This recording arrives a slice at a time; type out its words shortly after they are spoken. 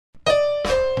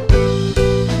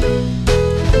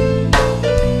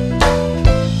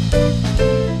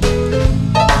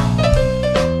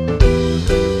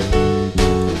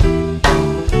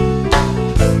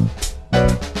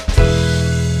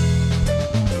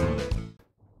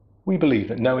We believe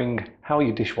that knowing how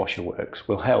your dishwasher works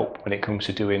will help when it comes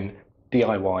to doing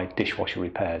DIY dishwasher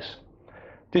repairs.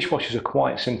 Dishwashers are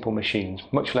quite simple machines,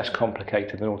 much less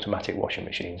complicated than automatic washing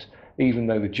machines, even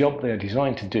though the job they are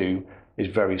designed to do is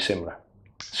very similar.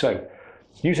 So,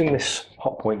 using this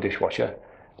Hotpoint dishwasher,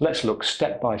 let's look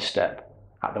step by step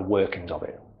at the workings of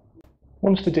it.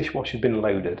 Once the dishwasher has been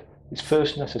loaded, it's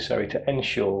first necessary to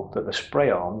ensure that the spray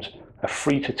arms are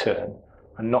free to turn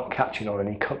and not catching on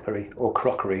any cutlery or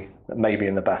crockery that may be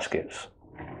in the baskets.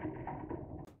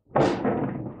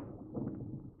 The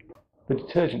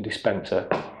detergent dispenser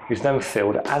is then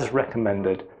filled as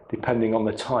recommended depending on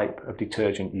the type of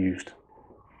detergent used.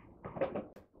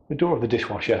 The door of the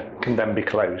dishwasher can then be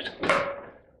closed.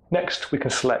 Next, we can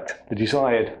select the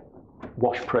desired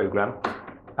wash program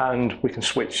and we can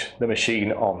switch the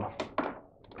machine on.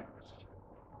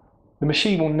 The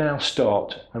machine will now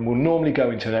start and will normally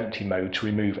go into an empty mode to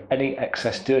remove any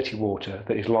excess dirty water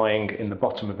that is lying in the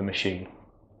bottom of the machine.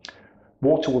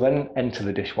 Water will then enter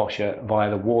the dishwasher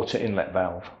via the water inlet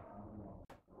valve.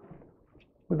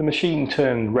 With the machine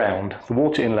turned round, the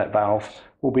water inlet valve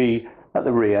will be at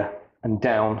the rear and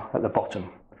down at the bottom.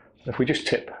 If we just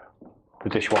tip the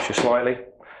dishwasher slightly,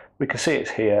 we can see it's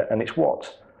here and it's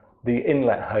what the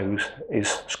inlet hose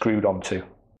is screwed onto.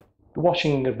 The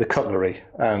washing of the cutlery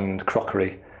and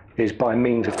crockery is by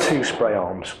means of two spray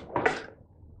arms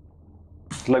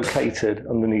located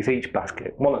underneath each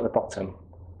basket, one at the bottom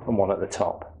and one at the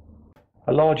top.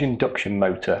 A large induction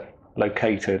motor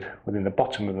located within the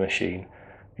bottom of the machine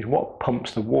is what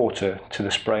pumps the water to the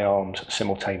spray arms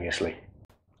simultaneously.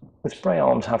 The spray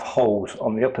arms have holes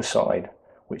on the upper side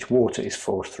which water is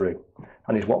forced through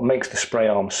and is what makes the spray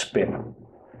arms spin.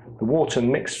 The water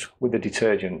mixed with the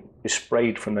detergent is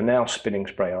sprayed from the now spinning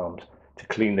spray arms to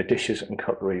clean the dishes and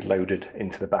cutlery loaded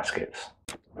into the baskets.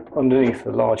 Underneath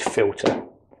the large filter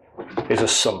is a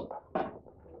sump.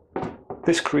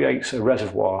 This creates a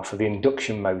reservoir for the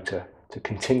induction motor to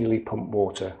continually pump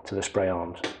water to the spray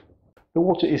arms. The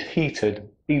water is heated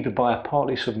either by a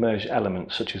partly submerged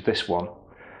element such as this one,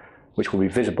 which will be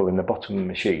visible in the bottom of the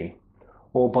machine,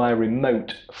 or by a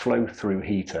remote flow-through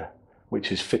heater,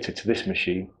 which is fitted to this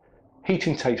machine.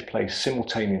 Heating takes place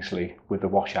simultaneously with the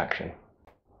wash action.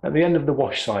 At the end of the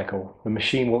wash cycle, the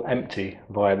machine will empty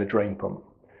via the drain pump,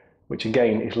 which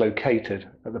again is located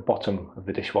at the bottom of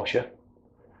the dishwasher.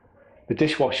 The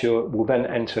dishwasher will then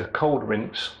enter cold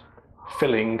rinse,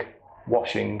 filling,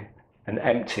 washing and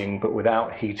emptying but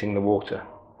without heating the water.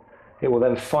 It will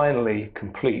then finally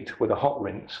complete with a hot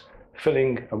rinse,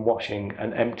 filling and washing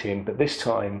and emptying, but this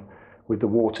time with the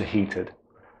water heated.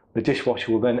 The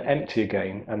dishwasher will then empty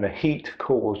again and the heat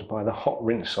caused by the hot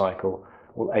rinse cycle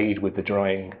will aid with the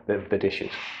drying of the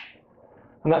dishes.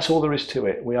 And that's all there is to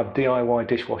it. We have DIY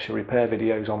dishwasher repair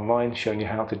videos online showing you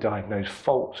how to diagnose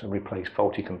faults and replace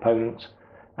faulty components.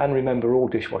 And remember, all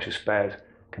dishwasher spares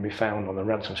can be found on the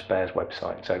Ransom Spares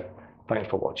website. So thanks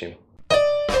for watching.